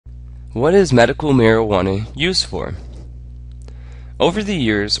What is medical marijuana used for? Over the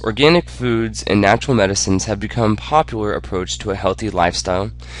years, organic foods and natural medicines have become a popular approach to a healthy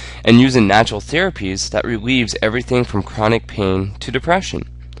lifestyle and using natural therapies that relieves everything from chronic pain to depression.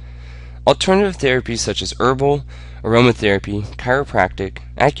 Alternative therapies such as herbal, aromatherapy, chiropractic,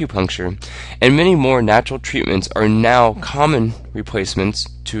 acupuncture, and many more natural treatments are now common replacements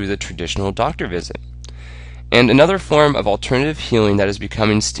to the traditional doctor visit. And another form of alternative healing that is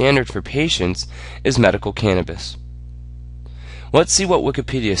becoming standard for patients is medical cannabis. Let's see what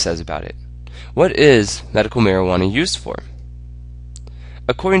Wikipedia says about it. What is medical marijuana used for?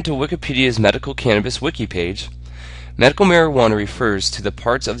 According to Wikipedia's medical cannabis wiki page, medical marijuana refers to the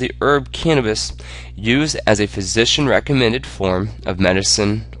parts of the herb cannabis used as a physician-recommended form of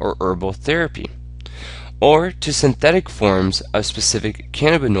medicine or herbal therapy, or to synthetic forms of specific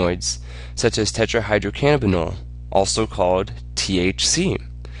cannabinoids such as tetrahydrocannabinol, also called THC.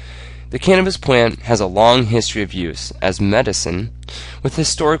 The cannabis plant has a long history of use as medicine, with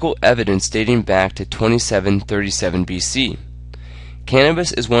historical evidence dating back to 2737 BC.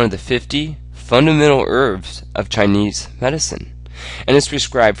 Cannabis is one of the 50 fundamental herbs of Chinese medicine, and is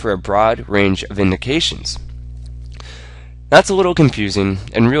prescribed for a broad range of indications. That's a little confusing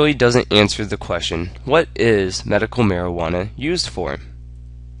and really doesn't answer the question, what is medical marijuana used for?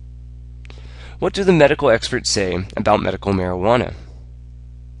 What do the medical experts say about medical marijuana?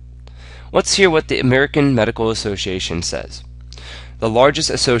 Let's hear what the American Medical Association says. The largest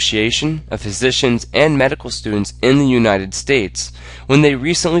association of physicians and medical students in the United States, when they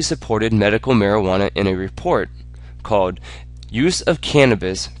recently supported medical marijuana in a report called Use of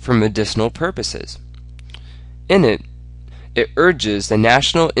Cannabis for Medicinal Purposes. In it, it urges the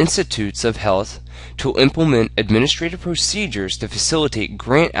National Institutes of Health to implement administrative procedures to facilitate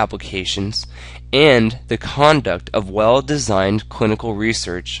grant applications and the conduct of well-designed clinical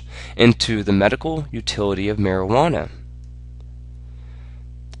research into the medical utility of marijuana.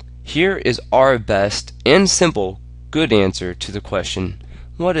 Here is our best and simple good answer to the question,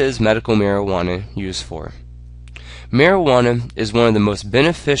 what is medical marijuana used for? Marijuana is one of the most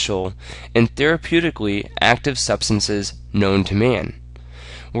beneficial and therapeutically active substances known to man.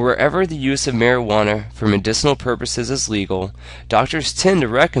 Wherever the use of marijuana for medicinal purposes is legal, doctors tend to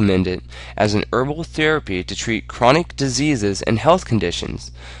recommend it as an herbal therapy to treat chronic diseases and health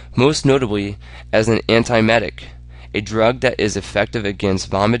conditions, most notably as an antiemetic, a drug that is effective against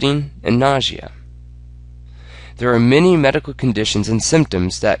vomiting and nausea. There are many medical conditions and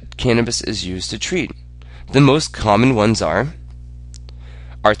symptoms that cannabis is used to treat. The most common ones are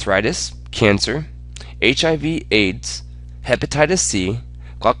arthritis, cancer, HIV/AIDS, hepatitis C,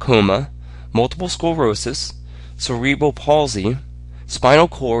 glaucoma, multiple sclerosis, cerebral palsy, spinal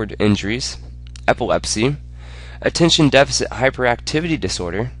cord injuries, epilepsy, attention deficit hyperactivity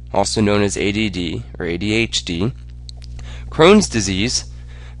disorder, also known as ADD or ADHD, Crohn's disease,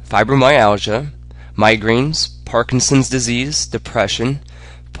 fibromyalgia, migraines, Parkinson's disease, depression,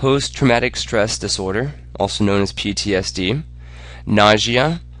 post-traumatic stress disorder, also known as PTSD,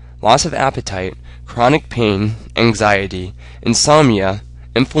 nausea, loss of appetite, chronic pain, anxiety, insomnia,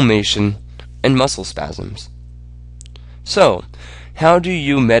 inflammation, and muscle spasms. So, how do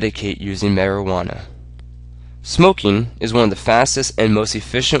you medicate using marijuana? Smoking is one of the fastest and most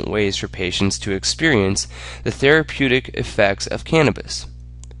efficient ways for patients to experience the therapeutic effects of cannabis.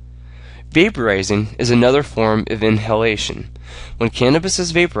 Vaporizing is another form of inhalation. When cannabis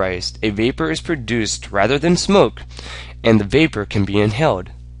is vaporized, a vapor is produced rather than smoke, and the vapor can be inhaled.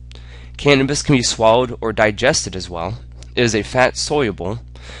 Cannabis can be swallowed or digested as well. It is a fat soluble.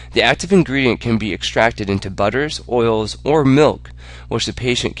 The active ingredient can be extracted into butters, oils, or milk, which the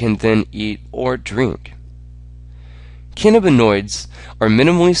patient can then eat or drink. Cannabinoids are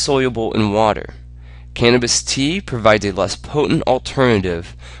minimally soluble in water. Cannabis tea provides a less potent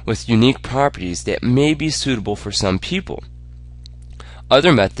alternative with unique properties that may be suitable for some people.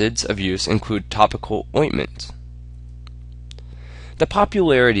 Other methods of use include topical ointments. The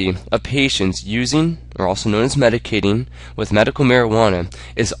popularity of patients using, or also known as medicating, with medical marijuana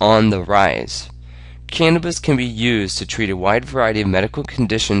is on the rise. Cannabis can be used to treat a wide variety of medical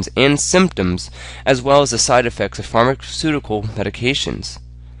conditions and symptoms, as well as the side effects of pharmaceutical medications.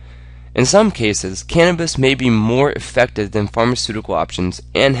 In some cases, cannabis may be more effective than pharmaceutical options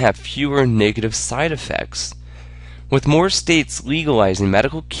and have fewer negative side effects. With more states legalizing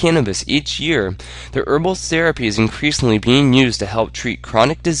medical cannabis each year, the herbal therapy is increasingly being used to help treat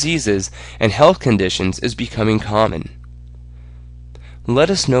chronic diseases and health conditions is becoming common. Let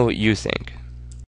us know what you think.